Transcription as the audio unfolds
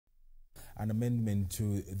an amendment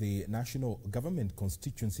to the National Government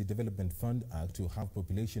Constituency Development Fund Act to have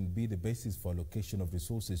population be the basis for allocation of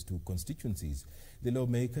resources to constituencies. The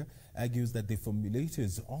lawmaker argues that the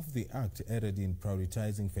formulators of the act erred in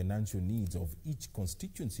prioritizing financial needs of each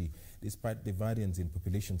constituency despite the variance in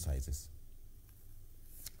population sizes.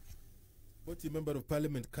 Saboti Member of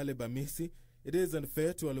Parliament Caleb Amisi, it is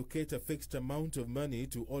unfair to allocate a fixed amount of money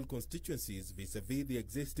to all constituencies vis-a-vis the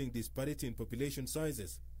existing disparity in population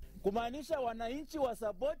sizes. Kumaanisha wananchi wa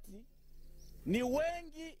Saboti ni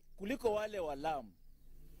wengi kuliko wale wa Lamu.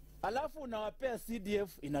 Alafu unawapea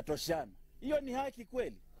CDF inatoshana. Hiyo ni haki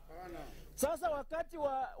kweli? Sasa wakati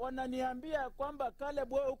wananiambia kwamba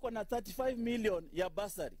Caleb wewe uko na 35 million ya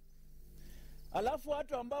basari. Alafu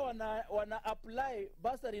watu ambao wana apply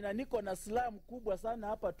basari na niko na slum kubwa sana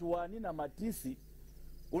hapa Tuwani na Matisi.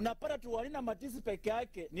 Unapata Tuwani na Matisi peke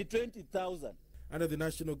yake ni 20,000. Under the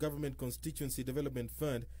National Government Constituency Development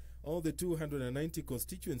Fund, all the 290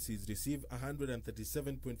 constituencies receive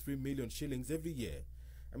 137.3 million shillings every year.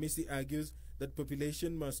 Amisi argues that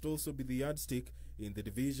population must also be the yardstick in the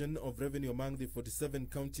division of revenue among the 47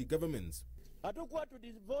 county governments. Hatukuwa to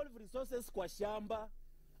devolve resources kwa shamba,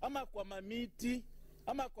 ama kwa mamiti,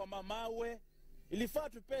 ama kwa mamawe. Ilifaa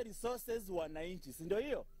tupe resources wananchi, si ndio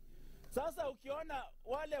hiyo? Sasa ukiona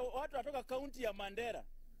wale watu watoka county ya Mandera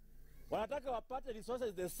wanataka wapate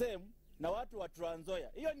resources the same na watu wa Trans Nzoia.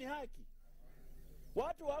 Hiyo ni haki.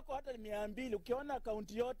 Watu wako hata 200, ukiona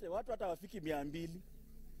kaunti yote watu hata wafiki 200.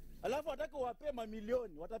 Alafu wataka wape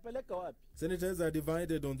mamilioni, watapeleka wapi? Senators are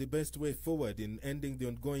divided on the best way forward in ending the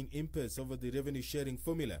ongoing impasse over the revenue sharing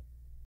formula.